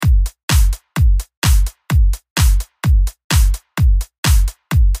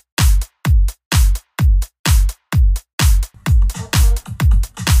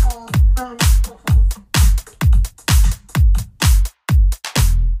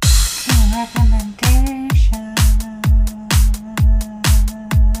Recommendations.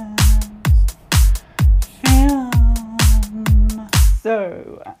 Film.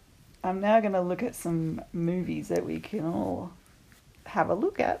 So, I'm now going to look at some movies that we can all have a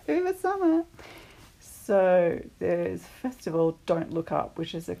look at over summer. So, there's first of all Don't Look Up,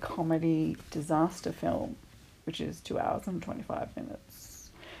 which is a comedy disaster film, which is 2 hours and 25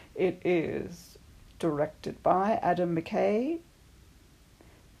 minutes. It is directed by Adam McKay,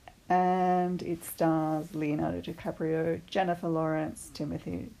 and it stars Leonardo DiCaprio, Jennifer Lawrence,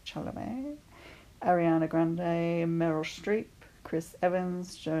 Timothy Chalamet, Ariana Grande, Meryl Streep, Chris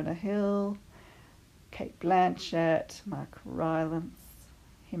Evans, Jonah Hill, Kate Blanchett, Mark Rylance,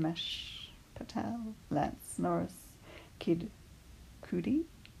 Himesh Patel, Lance Norris, Kid Cudi,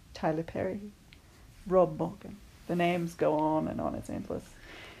 Tyler Perry, Rob Morgan. The names go on, it's endless.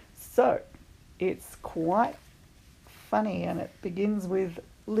 So, it's quite funny, and it begins with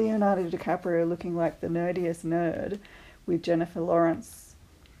Leonardo DiCaprio looking like the nerdiest nerd, with Jennifer Lawrence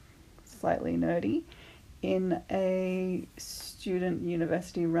slightly nerdy, in a student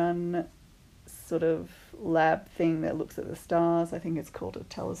university run sort of lab thing that looks at the stars. I think it's called a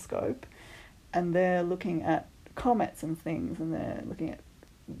telescope, and they're looking at comets and things, and they're looking at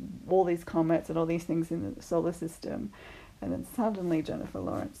all these comets and all these things in the solar system. And then suddenly Jennifer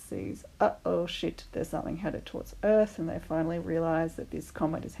Lawrence sees, oh shit, there's something headed towards Earth, and they finally realise that this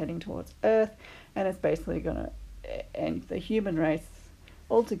comet is heading towards Earth, and it's basically going to end the human race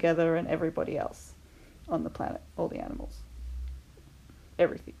altogether and everybody else on the planet, all the animals,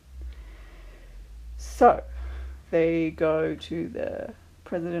 everything. So they go to the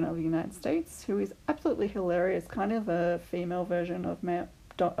President of the United States, who is absolutely hilarious, kind of a female version of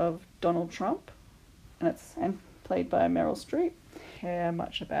Donald Trump, and played by Meryl Streep. Care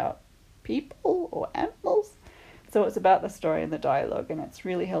much about people or animals, so it's about the story and the dialogue, and it's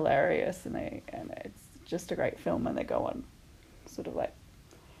really hilarious, and it's just a great film. And they go on sort of like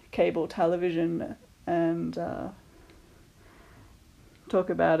cable television and talk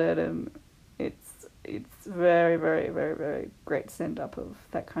about it, and it's very, very, very, very great send up of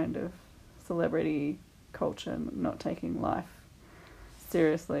that kind of celebrity culture, not taking life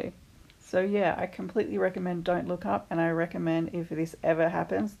seriously. So yeah, I completely recommend Don't Look Up, and I recommend, if this ever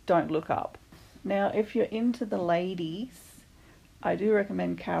happens, Don't Look Up. Now, if you're into the ladies, I do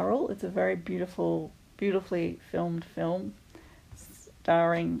recommend Carol. It's a very beautifully filmed film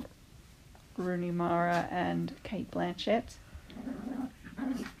starring Rooney Mara and Kate Blanchett.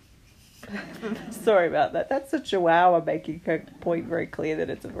 Sorry about that. That's a chihuahua making her point very clear that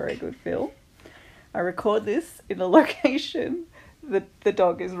it's a very good film. I record this in a location the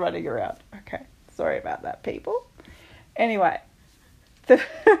dog is running around. Okay, sorry about that, people. Anyway, the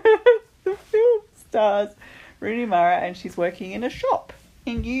film stars Rooney Mara, and she's working in a shop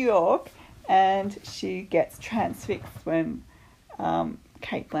in New York, and she gets transfixed when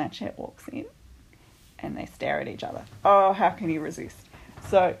Kate Blanchett walks in, and they stare at each other. Oh, how can you resist?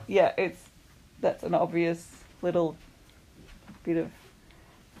 So yeah, that's an obvious little bit of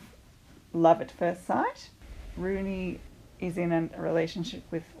love at first sight. Rooney is in a relationship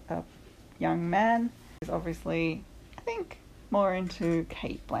with a young man. He's obviously, I think, more into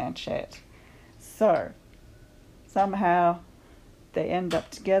Kate Blanchett. So somehow they end up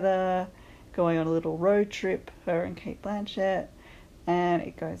together, going on a little road trip, her and Kate Blanchett, and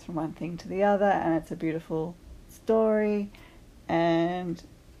it goes from one thing to the other, and it's a beautiful story, and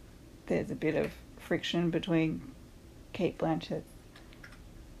there's a bit of friction between Kate Blanchett's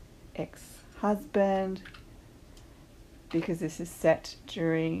ex-husband, because this is set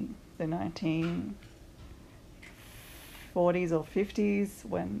during the 1940s or 50s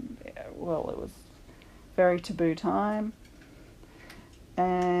when, well, it was very taboo time.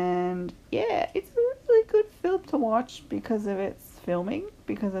 And yeah, it's a really good film to watch because of its filming,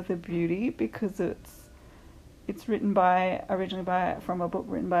 because of the beauty, because it's originally from a book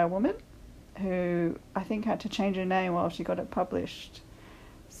written by a woman who I think had to change her name while she got it published.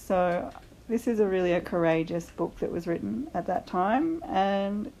 So this is really a courageous book that was written at that time,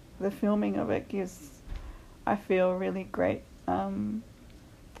 and the filming of it gives, I feel, really great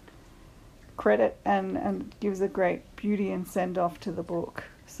credit and gives a great beauty and send off to the book.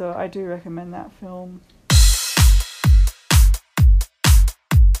 So I do recommend that film.